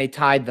 3, and then they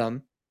tied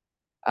them.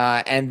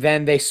 And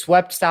then they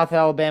swept South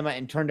Alabama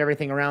and turned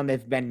everything around.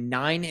 They've been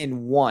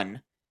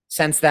 9-1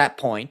 since that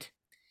point,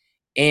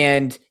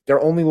 and their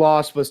only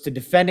loss was to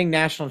defending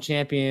national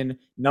champion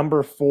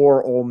number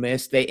 4 Ole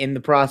Miss. They in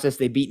the process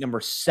they beat number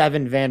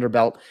 7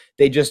 Vanderbilt.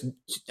 They just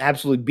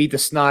absolutely beat the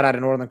snot out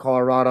of Northern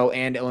Colorado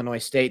and Illinois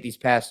State this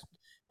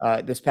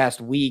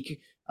past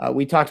week.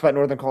 We talked about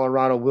Northern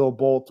Colorado. Will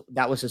Bolt,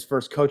 that was his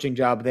first coaching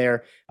job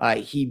there.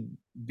 He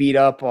beat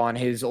up on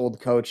his old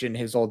coach and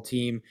his old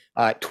team.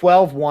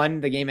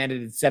 12-1. The game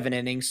ended in 7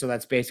 innings, so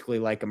that's basically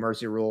like a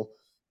mercy rule.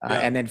 Yeah,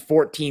 And then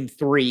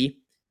 14-3.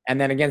 And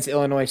then against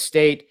Illinois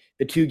State,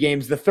 the 2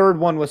 games, the third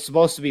one was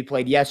supposed to be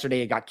played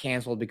yesterday. It got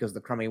canceled because of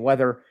the crummy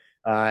weather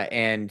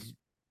and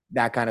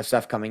that kind of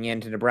stuff coming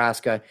into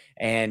Nebraska.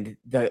 And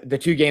the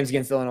 2 games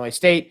against Illinois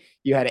State,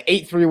 you had an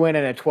 8-3 win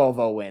and a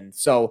 12-0 win.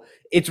 So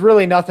it's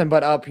really nothing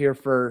but up here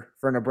for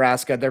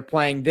Nebraska. They're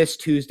playing this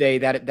Tuesday.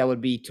 That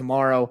would be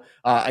tomorrow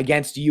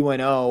against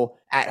UNO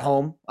at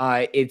home.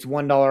 It's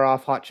 $1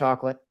 off hot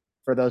chocolate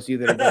for those of you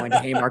that are going to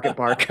Haymarket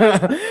Park.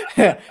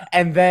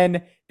 And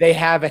then they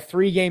have a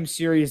 3-game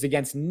series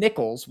against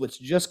Nichols,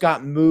 which just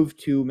got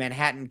moved to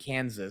Manhattan,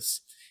 Kansas,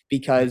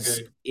 because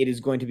okay. it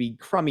is going to be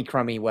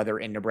crummy weather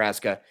in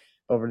Nebraska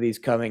over these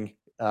coming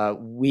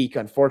week,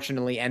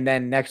 unfortunately. And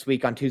then next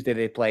week on Tuesday,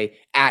 they play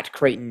at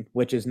Creighton,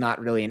 which is not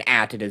really an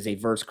at, it is a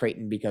verse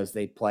Creighton because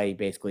they play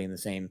basically in the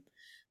same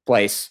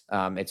place.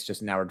 It's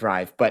just an hour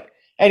drive. But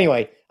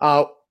anyway,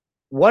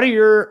 what are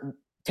your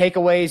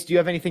takeaways? Do you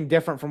have anything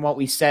different from what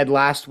we said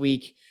last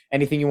week?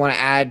 Anything you want to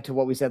add to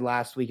what we said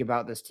last week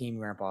about this team,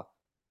 Grandpa?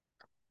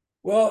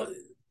 Well,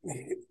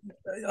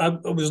 I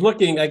was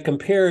looking. I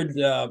compared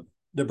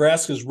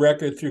Nebraska's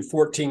record through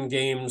 14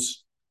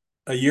 games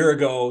a year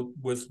ago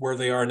with where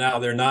they are now.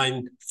 They're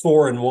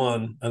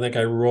 9-4-1. I think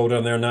I wrote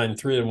on there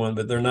 9-3-1,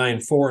 but they're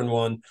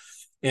 9-4-1.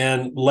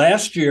 And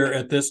last year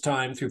at this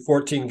time, through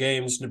 14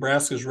 games,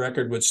 Nebraska's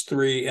record was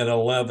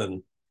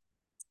 3-11.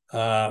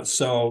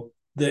 So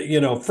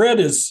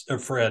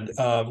Fred.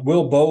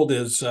 Will Bold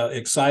is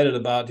excited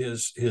about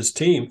his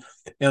team,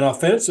 and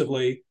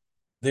offensively,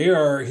 they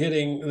are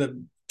hitting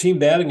the team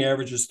batting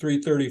average is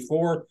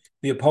 334.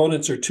 The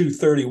opponents are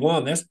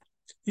 231.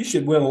 You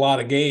should win a lot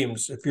of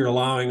games if you're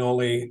allowing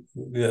only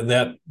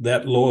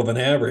that low of an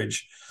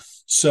average.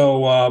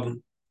 So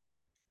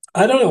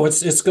I don't know.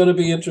 It's going to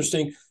be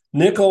interesting.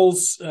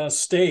 Nichols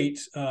State,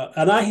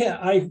 and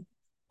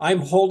I'm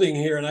holding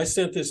here, and I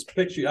sent this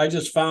picture. I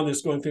just found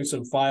this going through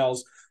some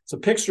files. It's a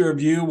picture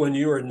of you when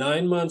you were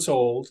 9 months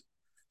old,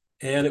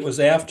 and it was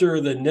after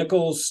the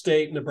Nichols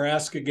State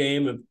Nebraska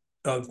game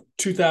of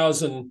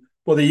 2000.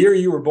 Well, the year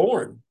you were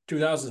born,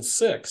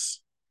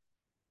 2006,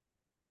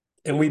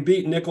 and we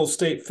beat Nichols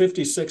State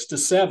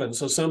 56-7.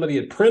 So somebody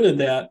had printed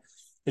that,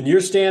 and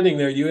you're standing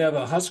there. You have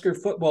a Husker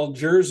football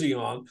jersey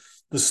on.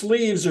 The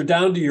sleeves are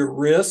down to your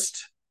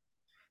wrist.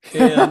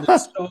 And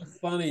it's so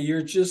funny.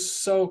 You're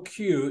just so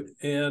cute.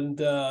 And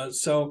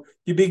so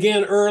you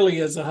began early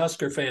as a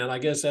Husker fan. I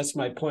guess that's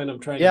my point I'm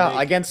trying to Yeah,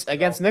 make.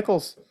 against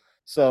Nichols.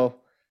 So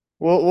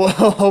we'll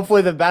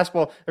hopefully the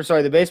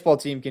baseball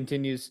team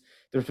continues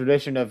the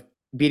tradition of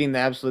beating the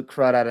absolute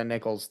crud out of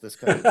Nichols this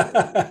coming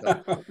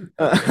year.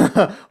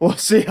 So, we'll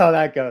see how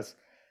that goes.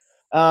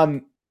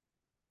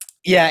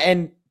 Yeah,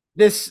 and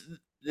this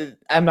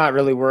I'm not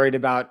really worried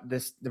about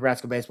this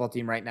Nebraska baseball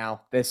team right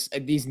now.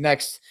 These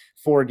next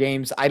 4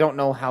 games, I don't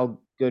know how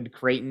good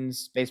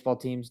Creighton's baseball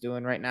team's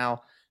doing right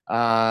now.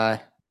 I'm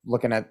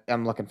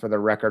looking for the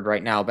record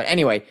right now, but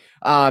anyway,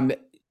 I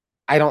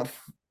don't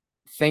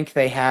think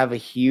they have a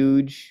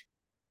huge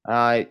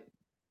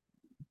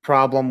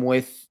problem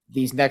with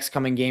these next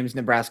coming games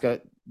Nebraska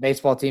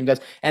baseball team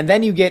does. And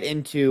then you get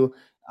into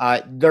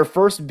their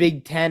first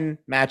Big Ten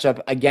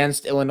matchup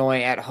against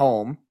Illinois at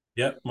home.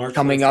 Yep, March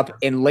coming 24th. up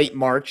in late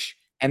March.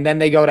 And then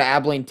they go to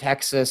Abilene,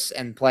 Texas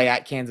and play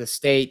at Kansas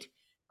State.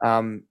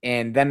 And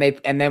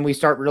then we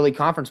start really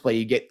conference play.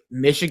 You get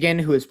Michigan,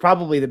 who is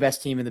probably the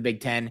best team in the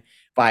Big Ten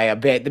by a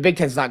bit. The Big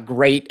Ten's not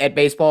great at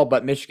baseball,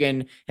 but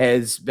Michigan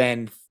has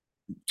been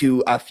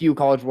to a few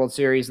College World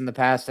Series in the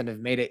past and have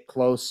made it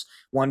close.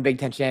 Won Big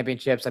Ten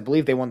championships. I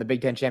believe they won the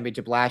Big Ten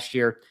championship last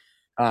year.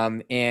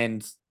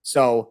 And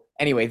so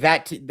anyway,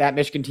 that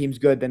Michigan team's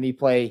good. Then you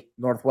play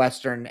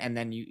Northwestern, and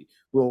then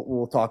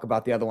we'll talk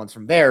about the other ones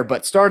from there.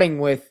 But starting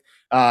with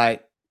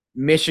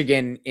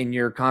Michigan in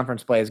your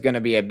conference play is going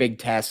to be a big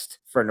test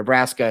for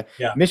Nebraska.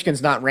 Yeah.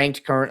 Michigan's not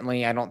ranked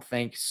currently, I don't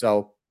think.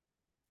 So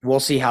we'll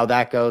see how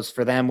that goes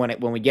for them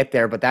when we get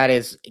there. But that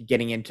is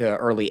getting into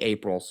early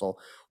April. So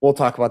we'll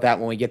talk about that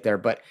when we get there.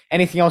 But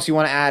anything else you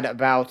want to add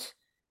about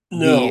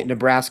the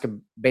Nebraska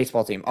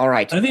baseball team? All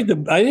right. I think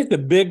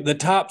the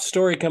top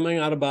story coming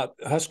out about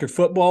Husker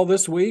football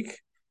this week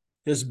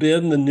has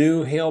been the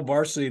new Hail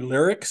Varsity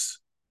lyrics.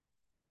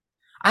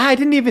 I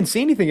didn't even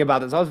see anything about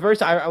this.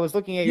 I was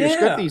looking at your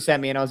script that you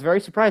sent me, and I was very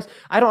surprised.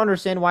 I don't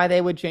understand why they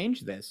would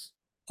change this.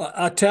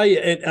 I'll tell you,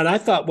 and I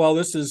thought, well,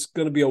 this is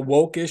going to be a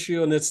woke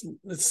issue, and it's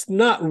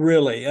not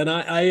really. And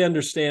I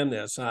understand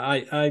this.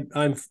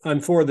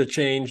 I'm for the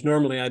change.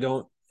 Normally, I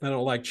don't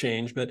like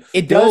change, but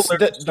it does.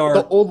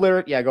 The old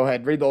lyric. Yeah, go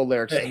ahead. Read the old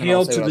lyrics.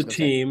 Hail to the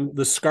team,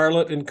 the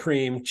scarlet and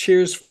cream.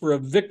 Cheers for a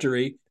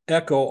victory.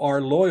 Echo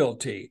our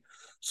loyalty.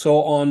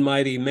 So on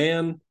mighty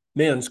men.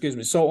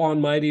 So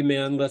on mighty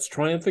men, let's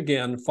triumph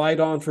again.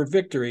 Fight on for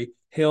victory.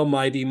 Hail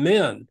mighty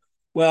men.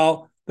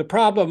 Well, the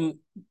problem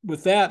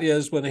with that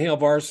is when the Hail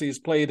Varsity is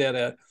played at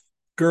a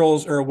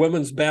girls or a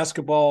women's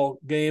basketball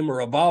game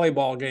or a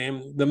volleyball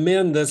game, the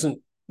men doesn't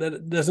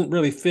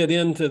really fit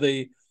into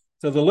the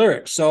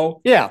lyrics. So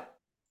yeah,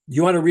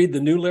 you want to read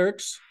the new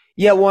lyrics?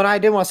 Yeah, well, I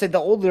did want to say the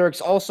old lyrics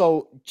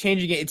also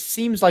changing it. It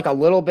seems like a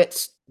little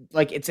bit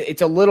like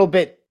it's a little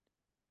bit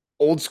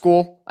old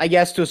school, I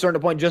guess, to a certain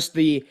point. Just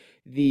the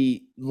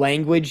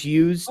language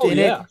used in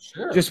it.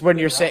 Sure. Just when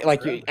you're saying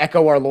like you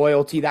echo our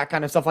loyalty, that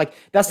kind of stuff. Like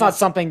that's not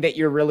something that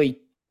you're really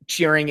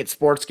cheering at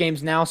sports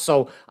games now.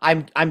 So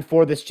I'm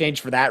for this change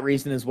for that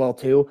reason as well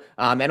too.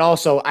 And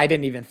also I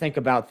didn't even think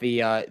about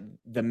the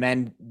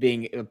men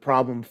being a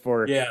problem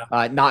for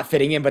not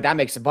fitting in, but that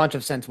makes a bunch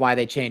of sense why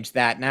they changed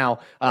that now.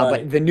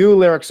 But the new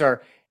lyrics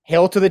are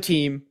hail to the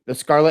team, the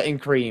scarlet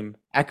and cream,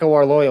 echo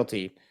our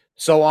loyalty.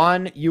 So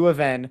on U of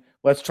N,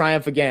 let's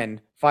triumph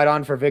again. Fight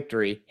on for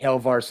victory. Hail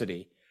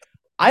Varsity.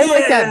 I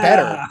like that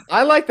better.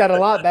 I like that a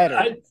lot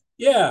better.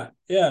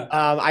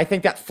 I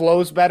think that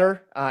flows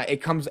better.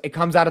 It comes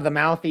out of the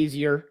mouth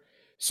easier.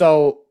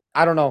 So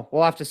I don't know.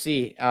 We'll have to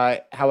see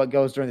how it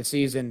goes during the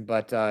season.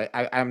 But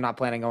I'm not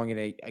planning on going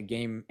in a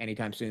game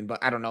anytime soon.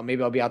 But I don't know.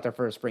 Maybe I'll be out there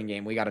for a spring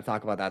game. We got to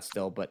talk about that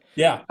still. But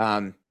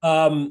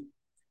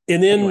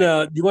and then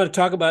anyway. You want to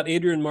talk about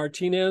Adrian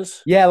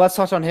Martinez? Yeah, let's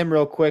touch on him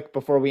real quick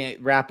before we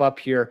wrap up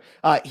here.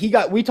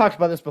 We talked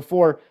about this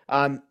before.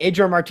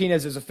 Adrian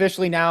Martinez is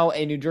officially now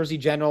a New Jersey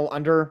General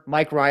under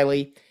Mike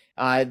Riley.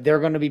 They're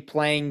going to be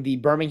playing the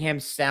Birmingham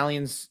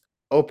Stallions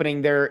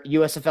opening their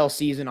USFL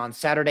season on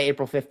Saturday,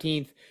 April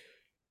 15th.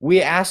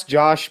 We asked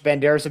Josh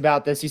Banderas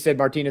about this. He said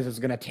Martinez is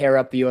going to tear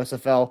up the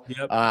USFL.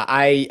 Yep.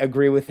 I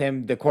agree with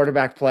him. The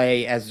quarterback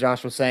play, as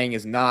Josh was saying,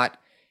 is not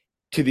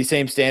to the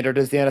same standard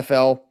as the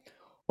NFL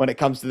when it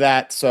comes to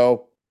that.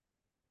 So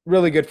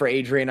really good for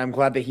Adrian. I'm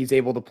glad that he's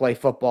able to play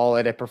football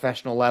at a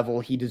professional level.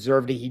 He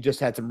deserved it. He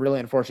just had some really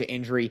unfortunate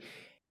injury.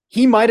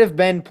 He might have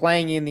been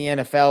playing in the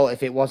NFL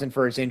if it wasn't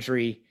for his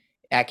injury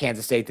at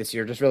Kansas State this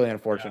year. Just really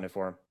unfortunate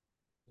for him.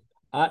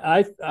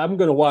 I'm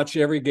going to watch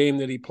every game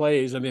that he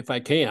plays. I mean, if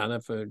I can,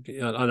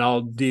 and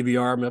I'll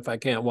DVR him if I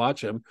can't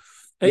watch him.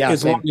 Yeah,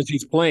 as long same. as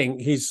he's playing.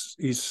 He's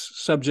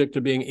subject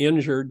to being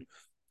injured,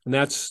 and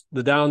that's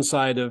the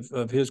downside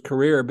of his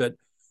career. But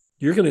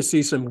you're going to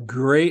see some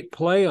great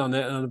play on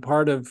the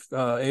part of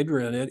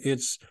Adrian.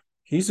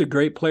 He's a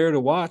great player to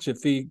watch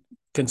if he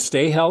can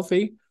stay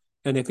healthy,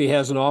 and if he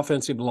has an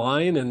offensive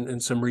line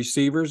and some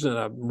receivers and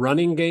a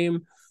running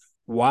game.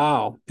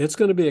 Wow, it's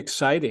going to be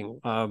exciting.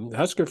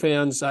 Husker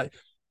fans, I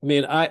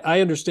mean,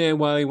 I understand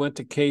why he went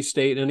to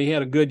K-State, and he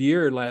had a good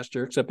year last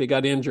year, except he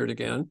got injured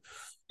again.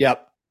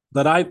 Yep.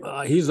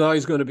 But he's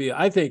always going to be.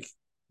 I think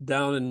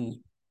down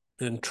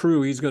in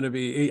True, he's going to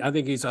be. I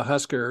think he's a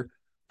Husker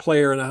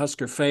player and a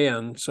Husker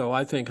fan. So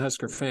I think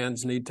Husker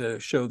fans need to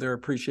show their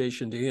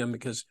appreciation to him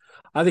because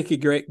I think he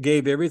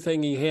gave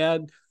everything he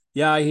had.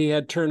 Yeah, he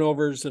had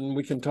turnovers, and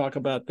we can talk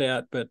about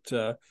that, but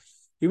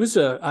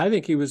I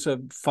think he was a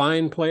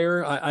fine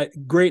player.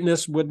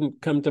 Greatness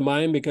wouldn't come to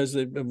mind because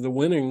of the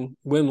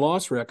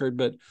win-loss record,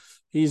 but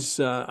he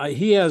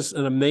has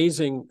an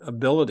amazing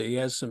ability. He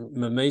has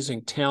some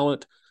amazing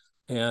talent,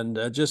 and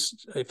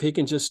just if he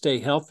can just stay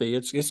healthy,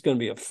 it's going to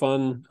be a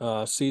fun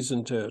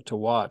season to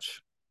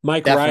watch.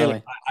 Mike Riley,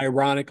 Definitely.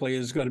 ironically,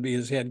 is going to be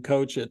his head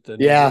coach at the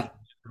Yeah.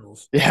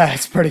 Generals. Yeah,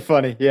 it's pretty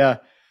funny. Yeah.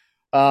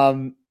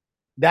 Um,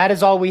 that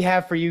is all we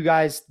have for you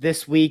guys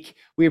this week.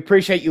 We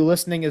appreciate you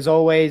listening as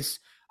always.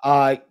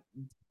 Uh,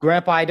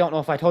 Grandpa, I don't know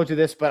if I told you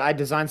this, but I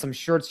designed some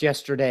shirts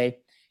yesterday,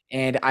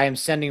 and I am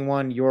sending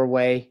one your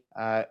way.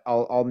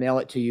 I'll mail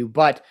it to you.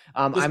 But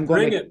I'm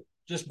going to.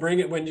 Just bring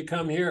it when you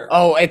come here.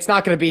 Oh, it's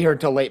not going to be here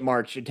until late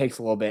March. It takes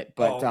a little bit,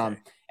 but Okay.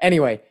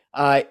 Anyway,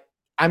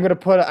 I'm gonna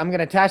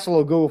attach a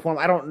little Google form.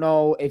 I don't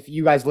know if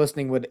you guys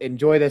listening would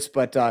enjoy this,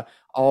 but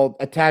I'll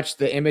attach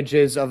the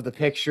images of the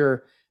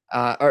picture,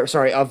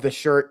 of the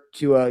shirt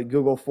to a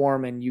Google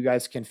form, and you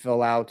guys can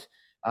fill out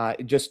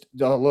just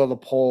a little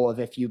poll of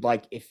if you'd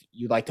like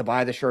to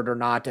buy the shirt or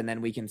not, and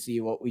then we can see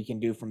what we can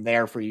do from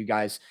there for you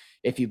guys.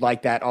 If you'd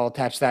like that, I'll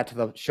attach that to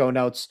the show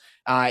notes.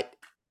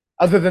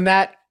 Other than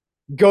that,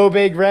 go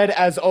Big Red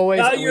as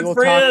always. Tell your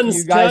friends.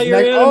 You guys tell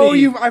your next.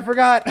 enemies. I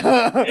forgot.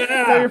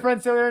 Yeah. Tell your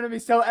friends, tell your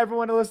enemies, tell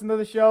everyone to listen to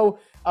the show.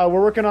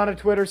 We're working on a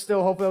Twitter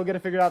still. Hopefully, we'll get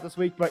it figured out this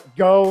week. But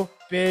go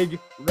Big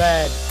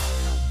Red.